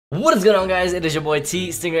What is going on, guys? It is your boy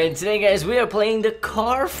TStingray, and today, guys, we are playing the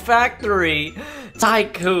Car Factory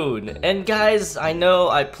Tycoon. And guys, I know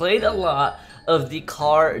I played a lot of the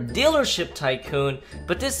car dealership tycoon,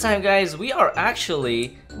 but this time, guys, we are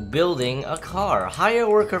actually building a car. Hire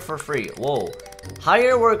worker for free. Whoa.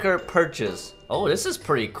 Hire worker purchase. Oh, this is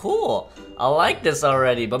pretty cool. I like this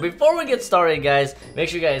already. But before we get started, guys, make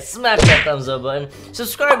sure you guys smash that thumbs up button,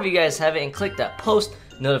 subscribe if you guys haven't, and click that post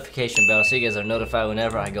notification bell so you guys are notified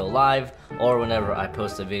whenever I go live or whenever I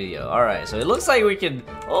post a video. Alright, so it looks like we can...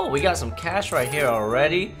 Oh, we got some cash right here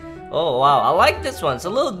already. Oh, wow. I like this one. It's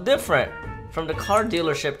a little different from the car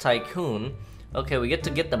dealership tycoon. Okay, we get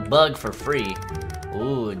to get the bug for free.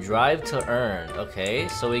 Ooh, drive to earn. Okay,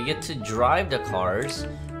 so we get to drive the cars.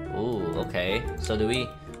 Ooh, okay. So do we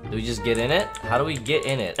just get in it? How do we get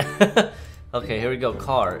in it? Okay, here we go.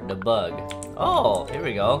 Car, the bug. Oh, here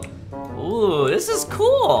we go. Ooh, this is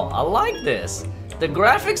cool. I like this. The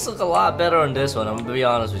graphics look a lot better on this one, I'm gonna be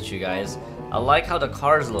honest with you guys. I like how the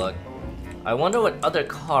cars look. I wonder what other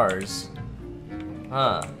cars...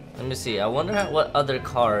 Huh. Let me see. I wonder what other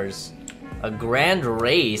cars... A grand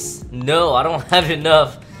race? No, I don't have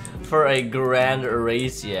enough for a grand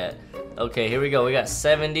race yet. Okay, here we go. We got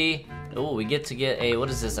 70. Ooh, we get to get a... What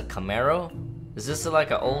is this? A Camaro? Is this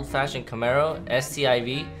like an old-fashioned Camaro?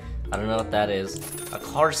 STIV? I don't know what that is. A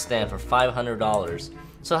car stand for $500.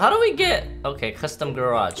 So how do we get... Okay, custom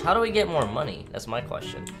garage. How do we get more money? That's my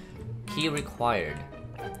question. Key required.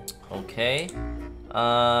 Okay.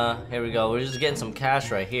 Here we go. We're just getting some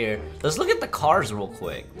cash right here. Let's look at the cars real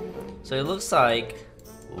quick. So it looks like...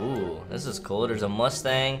 Ooh, this is cool. There's a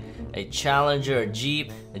Mustang, a Challenger, a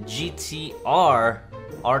Jeep, a GTR,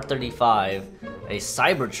 R35, a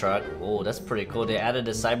Cybertruck. Oh, that's pretty cool. They added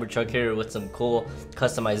a Cybertruck here with some cool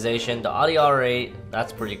customization. The Audi R8,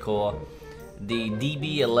 that's pretty cool. The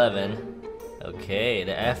DB11, okay,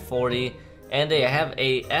 the F40, and they have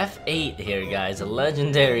a F8 here, guys, a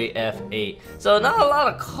legendary F8. So not a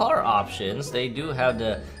lot of car options. They do have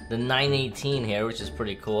the 918 here, which is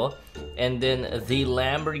pretty cool, and then the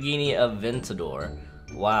Lamborghini Aventador.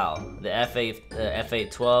 Wow, the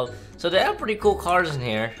F812. So they have pretty cool cars in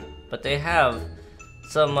here, but they have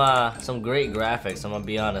some great graphics, I'm gonna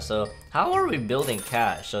be honest. So how are we building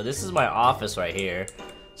cash? So this is my office right here.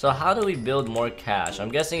 So how do we build more cash? I'm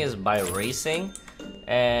guessing it's by racing.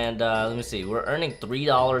 And let me see, we're earning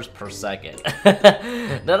 $3 per second.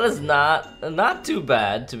 That is not too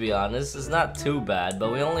bad, to be honest. It's not too bad,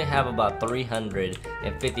 but we only have about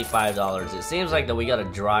 $355. It seems like that we gotta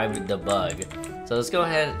drive the bug. So let's go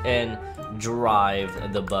ahead and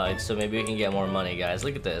drive the bug so maybe we can get more money, guys.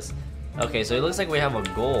 Look at this. Okay, so it looks like we have a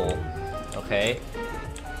goal. Okay,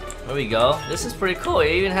 there we go. This is pretty cool.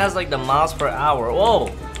 It even has like the miles per hour.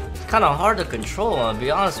 Whoa, it's kind of hard to control, I'll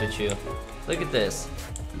be honest with you. Look at this.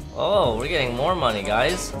 Oh, we're getting more money,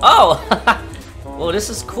 guys. Oh! Whoa, this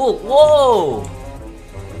is cool. Whoa!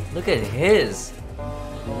 Look at his.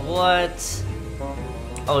 What?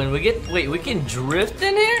 Oh, and we get... Wait, we can drift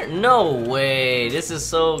in here? No way. This is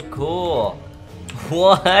so cool.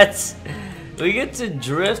 What? We get to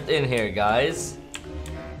drift in here, guys.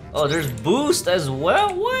 Oh, there's boost as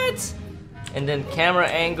well? What? And then camera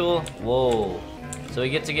angle. Whoa. So we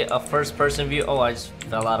get to get a first-person view. Oh, I just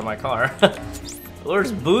fell out of my car.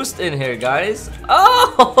 There's boost in here, guys.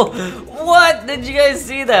 Oh! What? Did you guys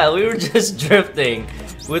see that? We were just drifting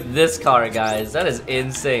with this car, guys. That is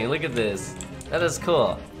insane. Look at this. That is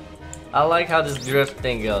cool. I like how this drift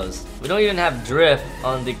thing goes. We don't even have drift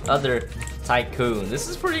on the other tycoon. This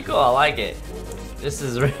is pretty cool. I like it. This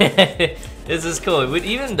is this is cool. With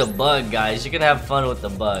even the bug, guys, you can have fun with the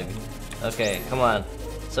bug. Okay, come on.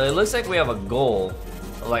 So it looks like we have a goal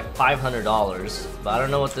of like $500, but I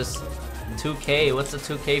don't know what this 2K, what's the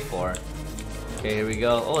 2K for? Okay, here we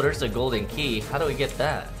go. Oh, there's the golden key. How do we get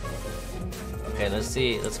that? Okay, let's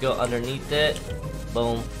see. Let's go underneath it.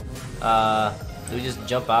 Boom. Do we just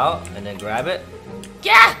jump out and then grab it?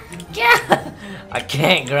 Yeah! Yeah! I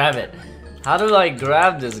can't grab it. How do I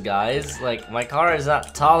grab this, guys? Like, my car is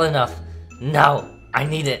not tall enough. No! I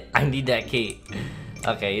need it. I need that key.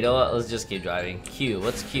 Okay, you know what? Let's just keep driving. Q.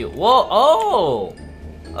 What's Q? Whoa! Oh!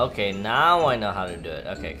 Okay, now I know how to do it.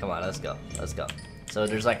 Okay, come on. Let's go. Let's go. So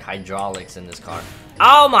there's like hydraulics in this car.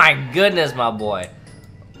 Oh my goodness, my boy.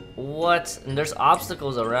 What? And there's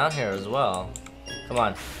obstacles around here as well. Come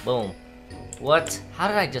on. Boom. What? How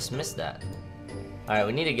did I just miss that? Alright,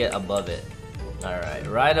 we need to get above it. Alright,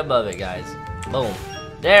 right above it, guys. Boom.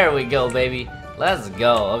 There we go, baby. Let's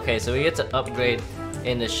go. Okay, so we get to upgrade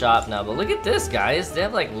in the shop now, but look at this, guys. They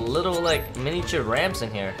have like little like miniature ramps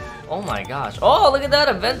in here. Oh my gosh. Oh, look at that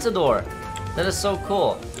Aventador. That is so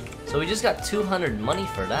cool. So we just got 200 money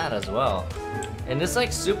for that as well. And it's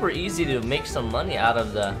like super easy to make some money out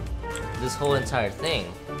of this whole entire thing.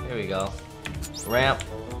 Here we go. Ramp.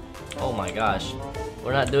 Oh my gosh.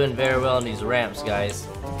 We're not doing very well in these ramps, guys.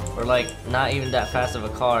 We're like not even that fast of a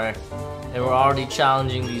car, and we're already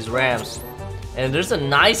challenging these ramps. And there's a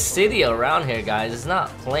nice city around here, guys. It's not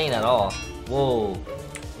plain at all. Whoa.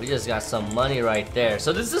 We just got some money right there.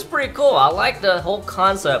 So this is pretty cool. I like the whole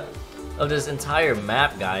concept of this entire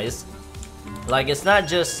map, guys. Like, it's not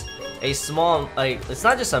just a small, like, it's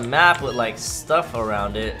not just a map with like stuff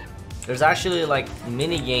around it. There's actually like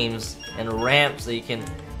mini games and ramps that you can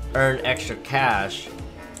earn extra cash.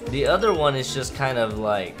 The other one is just kind of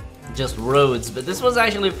like just roads, but this one's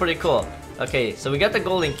actually pretty cool. Okay, so we got the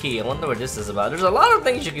golden key. I wonder what this is about. There's a lot of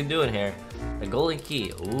things you can do in here. The golden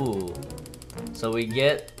key. Ooh. So we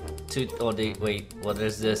get to, oh, wait, what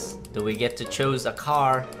is this? Do we get to choose a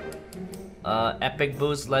car? Epic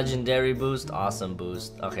boost, legendary boost, awesome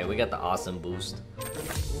boost. Okay, we got the awesome boost.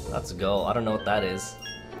 Let's go. I don't know what that is.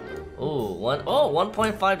 Ooh,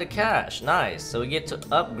 1.5 to cash. Nice. So we get to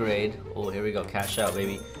upgrade. Oh, here we go. Cash out,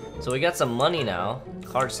 baby. So we got some money now.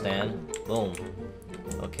 Card stand. Boom.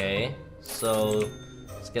 Okay. So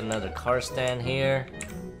let's get another car stand here.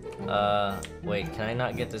 Wait, can I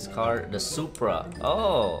not get this car? The Supra.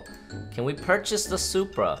 Oh, can we purchase the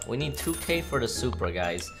Supra? We need 2K for the Supra,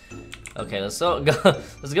 guys. Okay, let's go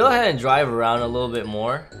ahead and drive around a little bit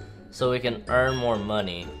more so we can earn more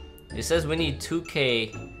money. It says we need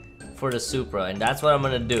 2K for the Supra, and that's what I'm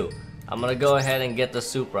gonna do. I'm gonna go ahead and get the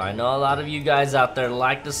Supra. I know a lot of you guys out there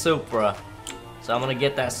like the Supra, so I'm gonna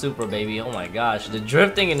get that Supra, baby. Oh my gosh, the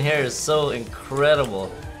drifting in here is so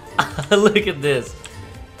incredible. Look at this.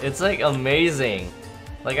 It's like amazing.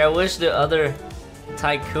 Like, I wish the other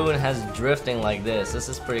Tycoon has drifting like this. This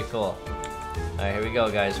is pretty cool. Alright, here we go,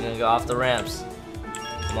 guys. We're gonna go off the ramps.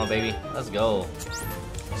 Come on, baby. Let's go.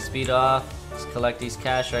 Speed off. Let's collect these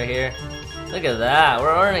cash right here. Look at that. We're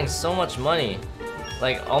earning so much money.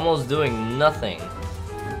 Like, almost doing nothing.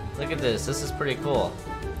 Look at this. This is pretty cool.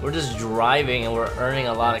 We're just driving and we're earning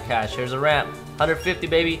a lot of cash. Here's a ramp. 150,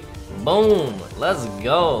 baby. Boom. Let's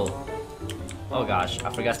go. Oh gosh, I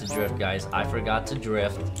forgot to drift, guys. I forgot to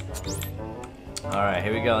drift. Alright,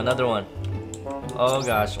 here we go. Another one. Oh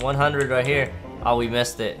gosh, 100 right here. Oh, we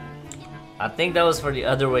missed it. I think that was for the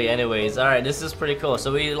other way anyways. Alright, this is pretty cool.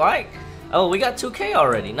 So we like... Oh, we got 2K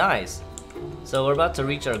already. Nice. So we're about to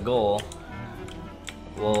reach our goal.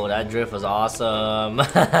 Whoa, that drift was awesome.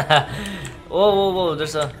 Whoa.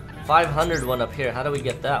 There's a 500 one up here. How do we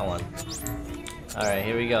get that one? Alright,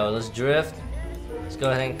 here we go. Let's drift. Let's go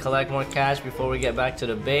ahead and collect more cash before we get back to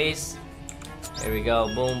the base. There we go.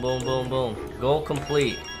 Boom, boom, boom, boom. Goal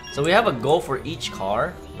complete. So we have a goal for each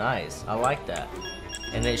car. Nice. I like that.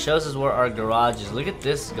 And it shows us where our garage is. Look at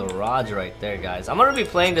this garage right there, guys. I'm gonna be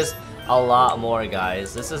playing this a lot more,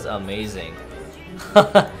 guys. This is amazing.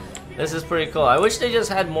 This is pretty cool. I wish they just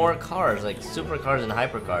had more cars, like supercars and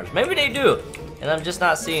hypercars. Maybe they do, and I'm just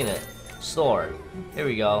not seeing it. Store. Here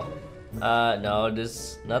we go. No,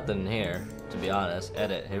 there's nothing here, to be honest.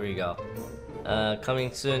 Edit. Here we go.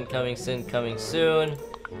 Coming soon, coming soon, coming soon.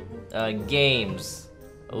 Games.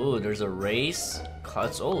 Oh, there's a race.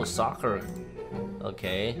 Oh, soccer.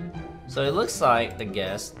 Okay. So it looks like the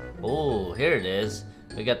guest. Oh, here it is.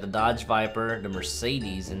 We got the Dodge Viper, the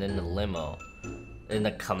Mercedes, and then the limo. And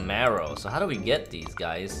the Camaro. So how do we get these,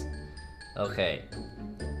 guys? Okay.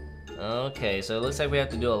 Okay, so it looks like we have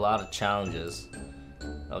to do a lot of challenges.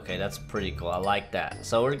 Okay, that's pretty cool. I like that.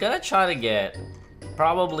 So we're gonna try to get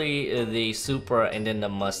probably the Supra and then the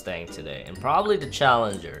Mustang today. And probably the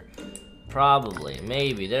Challenger. Probably.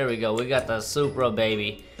 Maybe. There we go. We got the Supra,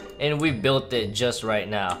 baby. And we built it just right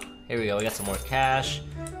now. Here we go. We got some more cash.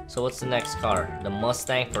 So what's the next car? The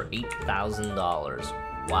Mustang for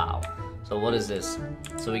 $8,000. Wow. So what is this?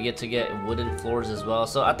 So we get to get wooden floors as well.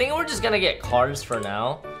 So I think we're just gonna get cars for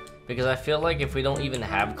now, because I feel like if we don't even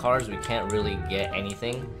have cars, we can't really get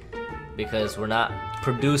anything, because we're not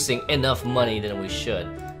producing enough money than we should.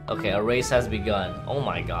 Okay, a race has begun. Oh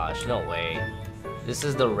my gosh, no way. This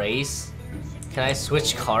is the race? Can I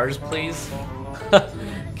switch cars, please?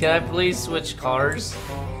 Can I please switch cars?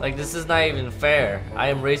 Like, this is not even fair. I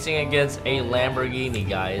am racing against a Lamborghini,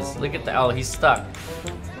 guys. Look at that. Oh, he's stuck.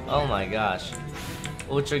 Oh my gosh.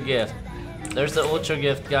 Ultra gift. There's the ultra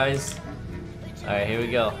gift, guys. Alright, here we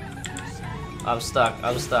go. I'm stuck.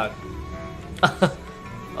 I'm stuck.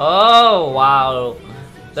 Oh, wow.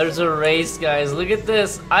 There's a race, guys. Look at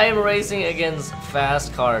this. I am racing against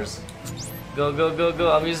fast cars. Go, go, go,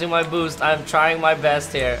 go. I'm using my boost. I'm trying my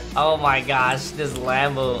best here. Oh my gosh, this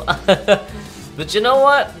Lambo. But you know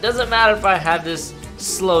what? Doesn't matter if I have this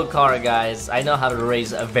slow car, guys. I know how to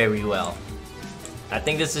race very well. I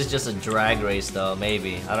think this is just a drag race though,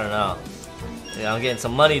 maybe. I don't know. Yeah, I'm getting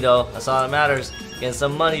some money though. That's all that matters. Getting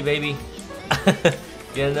some money, baby.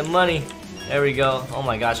 Getting the money. There we go. Oh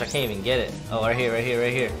my gosh, I can't even get it. Oh, right here, right here,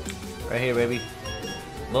 right here. Right here, baby.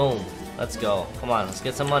 Boom. Let's go. Come on, let's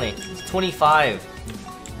get some money. It's 25.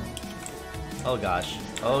 Oh gosh.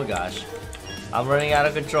 Oh gosh. I'm running out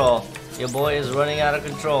of control. Your boy is running out of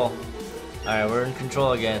control. Alright, we're in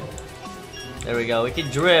control again. There we go. We can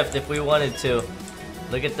drift if we wanted to.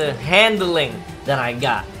 Look at the handling that I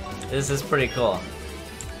got. This is pretty cool.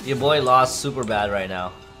 Your boy lost super bad right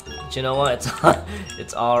now. But you know what?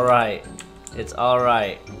 It's alright. It's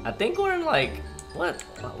alright. I think we're in like... What?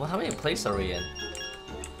 How many places are we in?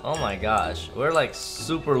 Oh my gosh. We're like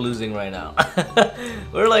super losing right now.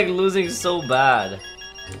 We're like losing so bad.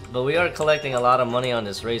 But we are collecting a lot of money on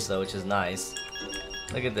this race though, which is nice.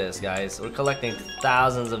 Look at this, guys. We're collecting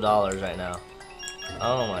thousands of dollars right now.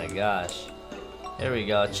 Oh my gosh. Here we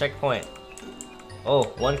go. Checkpoint. Oh,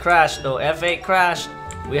 one crash though. F8 crashed.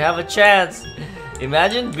 We have a chance.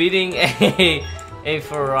 Imagine beating a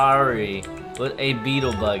Ferrari with a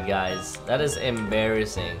beetle bug, guys. That is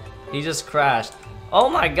embarrassing. He just crashed. Oh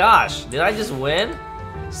my gosh. Did I just win?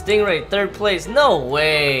 Stingray, 3rd place. No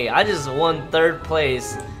way. I just won 3rd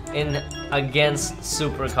place against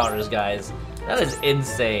supercars, guys. That is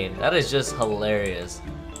insane. That is just hilarious.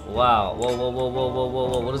 Wow. Whoa, whoa, whoa, whoa, whoa, whoa,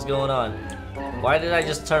 whoa. What is going on? Why did I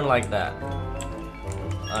just turn like that?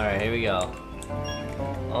 Alright, here we go.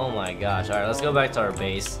 Oh my gosh. Alright, let's go back to our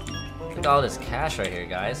base. Look at all this cash right here,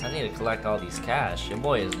 guys. I need to collect all these cash. Your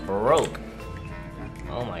boy is broke.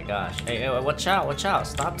 Oh my gosh. Hey, hey, watch out, watch out.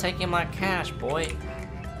 Stop taking my cash, boy.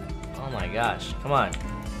 Oh my gosh. Come on.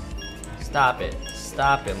 Stop it.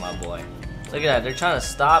 Stop it, my boy. Look at that. They're trying to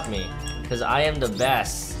stop me. Because I am the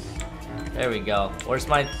best. There we go. Where's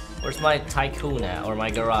my tycoon at? Or my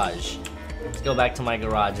garage? Let's go back to my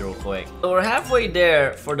garage real quick. So we're halfway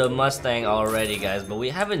there for the Mustang already, guys, but we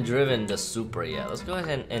haven't driven the Supra yet. Let's go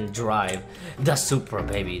ahead and drive the Supra,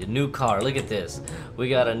 baby. The new car. Look at this. We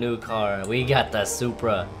got a new car. We got the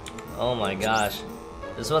Supra. Oh my gosh.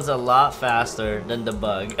 This one's a lot faster than the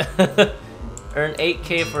Bug. Earn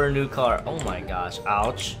 8K for a new car. Oh my gosh.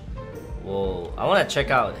 Ouch. Whoa. I want to check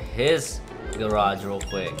out his garage real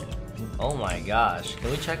quick. Oh my gosh. Can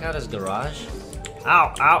we check out his garage?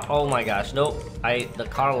 Ow, ow, oh my gosh, nope. The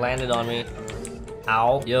car landed on me.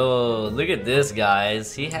 Ow. Yo, look at this,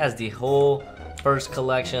 guys. He has the whole first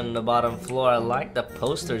collection on the bottom floor. I like the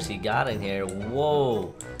posters he got in here.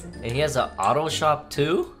 Whoa. And he has an auto shop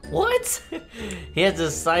too? What? He has the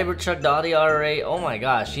Cybertruck, the Audi R8. Oh my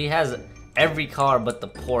gosh, he has every car but the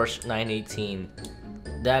Porsche 918.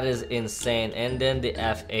 That is insane. And then the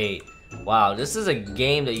F8. Wow, this is a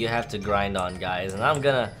game that you have to grind on, guys. And I'm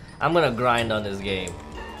gonna grind on this game.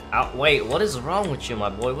 Wait, what is wrong with you, my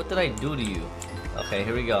boy? What did I do to you? Okay,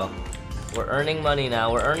 here we go. We're earning money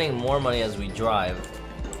now. We're earning more money as we drive.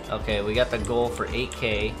 Okay, we got the goal for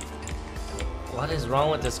 8K. What is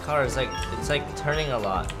wrong with this car? It's like turning a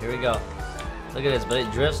lot. Here we go. Look at this, but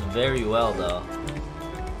it drifts very well though.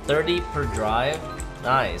 30 per drive.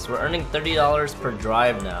 Nice. We're earning $30 per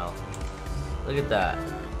drive now. Look at that.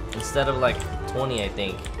 Instead of like 20, I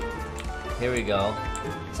think. Here we go.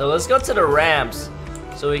 So let's go to the ramps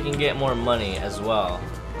so we can get more money as well.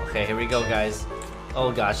 Okay, here we go, guys.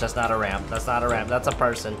 Oh gosh, that's not a ramp. That's not a ramp. That's a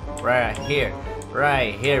person. Right here.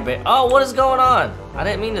 Right here, babe. Oh, what is going on? I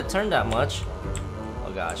didn't mean to turn that much.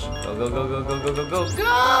 Oh gosh. Go, go, go, go, go, go, go, go,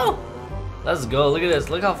 go! Let's go. Look at this.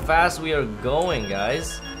 Look how fast we are going,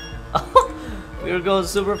 guys. We are going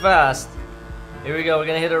super fast. Here we go. We're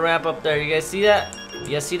gonna hit a ramp up there. You guys see that? You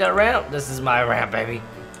guys see that ramp? This is my ramp, baby.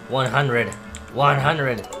 100.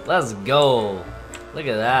 100. Let's go. Look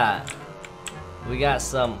at that. We got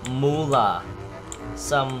some moolah.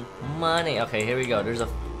 Some money. Okay, here we go. There's a...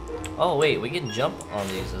 Oh, wait. We can jump on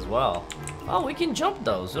these as well. Oh, we can jump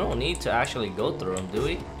those. We don't need to actually go through them, do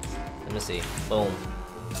we? Let me see. Boom.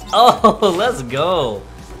 Oh, let's go.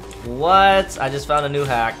 What? I just found a new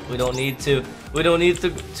hack. We don't need to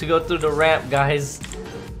go through the ramp, guys.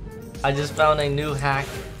 I just found a new hack.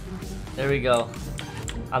 There we go.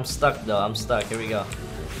 I'm stuck though. I'm stuck. Here we go.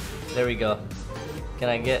 There we go. Can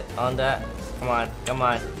I get on that? Come on. Come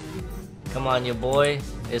on. Come on, your boy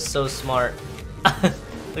is so smart.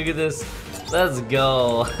 Look at this. Let's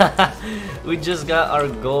go. We just got our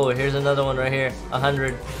goal. Here's another one right here.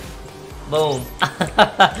 100. Boom.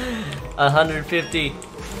 150.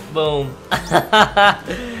 Boom.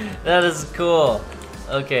 That is cool.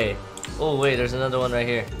 Okay. Oh wait, there's another one right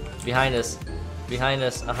here. Behind us. Behind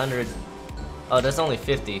us. 100. Oh, that's only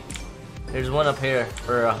 50. There's one up here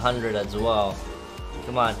for 100 as well.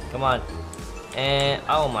 Come on, come on. And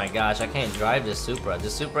oh my gosh, I can't drive this Supra.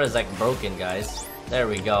 This Supra is like broken, guys. There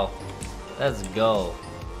we go. Let's go.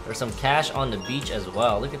 There's some cash on the beach as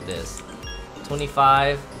well. Look at this.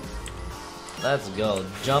 25. Let's go.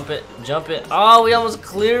 Jump it, jump it. Oh, we almost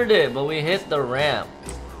cleared it, but we hit the ramp.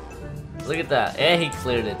 Look at that. And he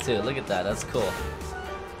cleared it too. Look at that. That's cool.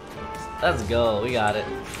 Let's go. We got it.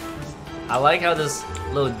 I like how this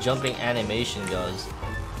little jumping animation goes.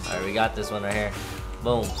 Alright, we got this one right here.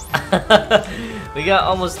 Boom. We got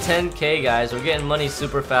almost 10K, guys. We're getting money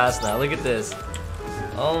super fast now. Look at this.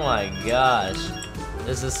 Oh my gosh.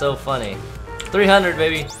 This is so funny. 300,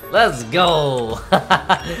 baby. Let's go.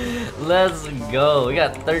 Let's go. We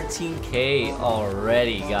got 13K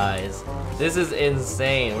already, guys. This is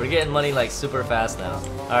insane. We're getting money like super fast now.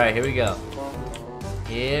 Alright, here we go.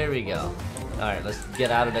 Here we go. Alright, let's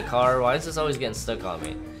get out of the car. Why is this always getting stuck on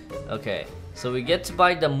me? Okay, so we get to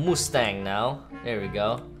buy the Mustang now. There we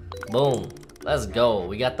go. Boom. Let's go.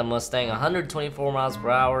 We got the Mustang, 124 miles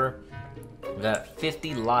per hour. We got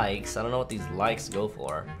 50 likes. I don't know what these likes go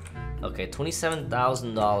for. Okay,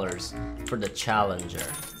 $27,000 for the Challenger.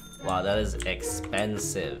 Wow, that is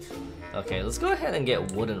expensive. Okay, let's go ahead and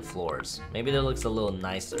get wooden floors. Maybe that looks a little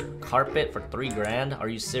nicer. Carpet for 3 grand? Are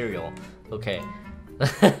you serial? Okay.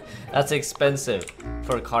 That's expensive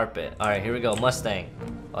for a carpet. Alright, here we go. Mustang.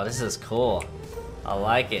 Oh, this is cool. I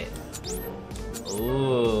like it.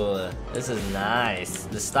 Ooh, this is nice.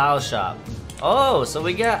 The style shop. Oh, so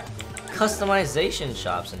we got customization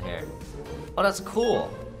shops in here. Oh, that's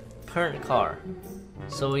cool. Current car.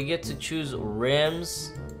 So we get to choose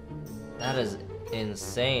rims. That is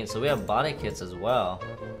insane. So we have body kits as well.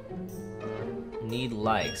 Need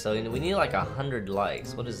likes. So we need like 100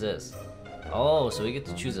 likes. What is this? Oh, so we get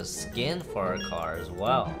to choose a skin for our car as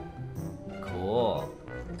well. Cool.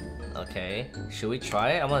 Okay, should we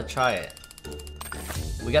try it? I'm gonna try it.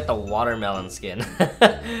 We got the watermelon skin.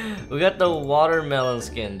 We got the watermelon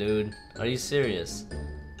skin, dude. Are you serious?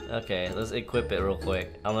 Okay, let's equip it real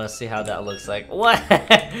quick. I'm gonna see how that looks like. What?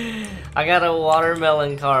 I got a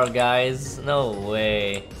watermelon car, guys. No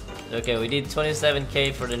way. Okay, we need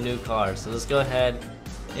 27K for the new car. So let's go ahead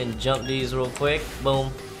and jump these real quick.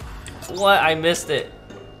 Boom. What? I missed it.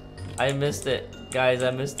 I missed it. Guys,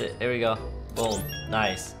 I missed it. There we go. Boom.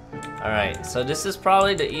 Nice. Alright, so this is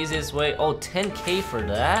probably the easiest way. Oh, 10K for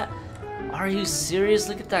that? Are you serious?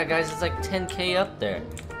 Look at that, guys. It's like 10K up there.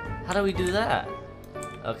 How do we do that?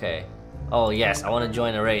 Okay. Oh, yes. I want to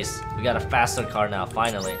join a race. We got a faster car now,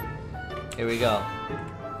 finally. Here we go.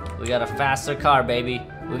 We got a faster car, baby.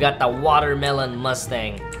 We got the watermelon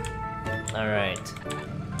Mustang. Alright.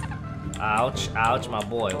 Ouch, ouch, my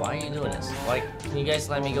boy. Why are you doing this? Why? Can you guys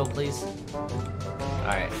let me go, please?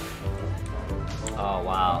 Alright. Oh,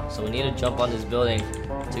 wow. So we need to jump on this building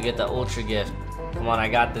to get the ultra gift. Come on, I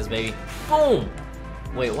got this, baby. Boom!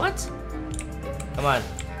 Wait, what? Come on.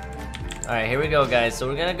 Alright, here we go, guys. So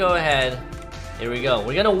we're gonna go ahead. Here we go.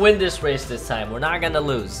 We're gonna win this race this time. We're not gonna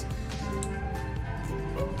lose.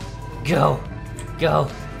 Go. Go.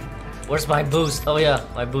 Where's my boost? Oh, yeah,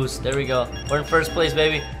 my boost. There we go. We're in first place,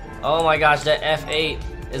 baby. Oh my gosh, that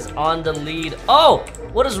F8 is on the lead. Oh!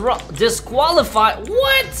 What is wrong? Disqualified?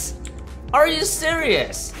 What? Are you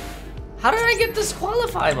serious? How did I get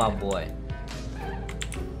disqualified, my boy?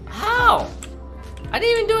 How? I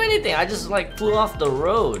didn't even do anything. I just like flew off the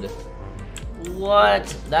road. What?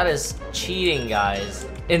 That is cheating, guys.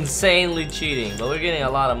 Insanely cheating. But we're getting a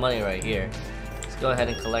lot of money right here. Let's go ahead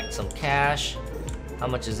and collect some cash. How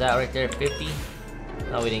much is that right there? 50?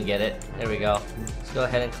 No, we didn't get it. There we go. Let's go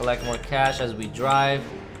ahead and collect more cash as we drive.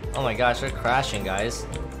 Oh my gosh, they're crashing, guys.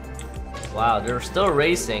 Wow, they're still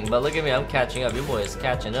racing, but look at me, I'm catching up. Your boy is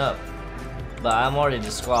catching up. But I'm already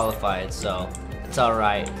disqualified, so it's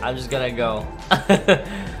alright. I'm just gonna go.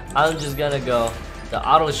 I'm just gonna go. The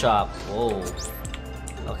auto shop. Whoa.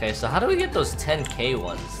 Okay, so how do we get those 10K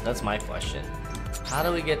ones? That's my question. How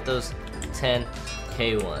do we get those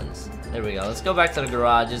 10K ones? There we go. Let's go back to the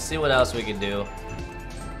garage and see what else we can do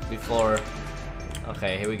before.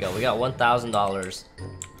 Okay, here we go. We got $1,000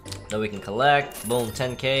 that we can collect. Boom,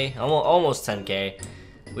 10K. Almost 10K.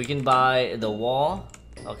 We can buy the wall.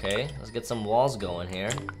 Okay, let's get some walls going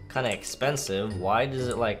here. Kind of expensive. Why does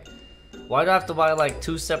it like? Why do I have to buy like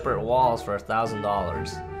 2 separate walls for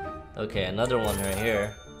 $1,000? Okay, another one right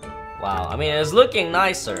here. Wow, I mean it's looking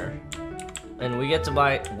nicer. And we get to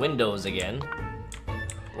buy windows again.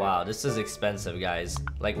 Wow, this is expensive, guys.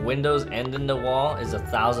 Like windows and in the wall is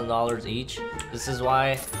 $1,000 each. This is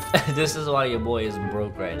why, this is why your boy is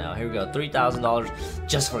broke right now. Here we go, $3,000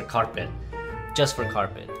 just for carpet. Just for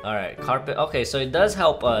carpet. All right, carpet. Okay, so it does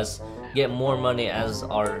help us get more money as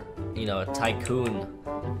our, you know, tycoon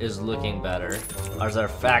is looking better, as our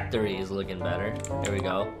factory is looking better. Here we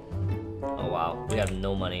go. Oh wow, we have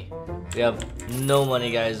no money. We have no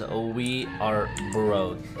money, guys. Oh, we are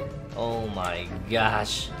broke. Oh my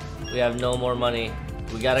gosh, we have no more money.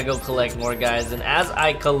 We gotta go collect more, guys. And as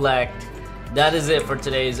I collect, that is it for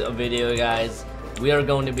today's video, guys. We are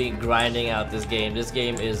going to be grinding out this game. This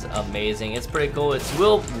game is amazing. It's pretty cool. It's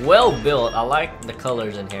well built. I like the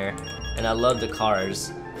colors in here, and I love the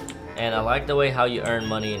cars. And I like the way how you earn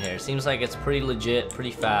money in here. Seems like it's pretty legit,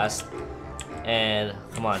 pretty fast. And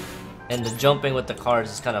come on. And the jumping with the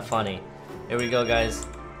cars is kind of funny. Here we go, guys.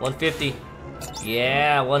 150.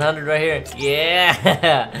 Yeah, 100 right here.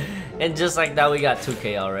 Yeah. And just like that, we got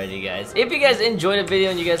 2K already, guys. If you guys enjoyed the video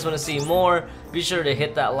and you guys want to see more, be sure to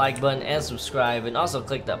hit that like button and subscribe, and also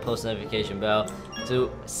click that post notification bell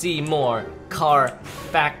to see more Car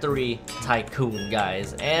Factory Tycoon,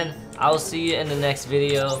 guys. And I'll see you in the next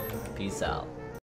video. Peace out.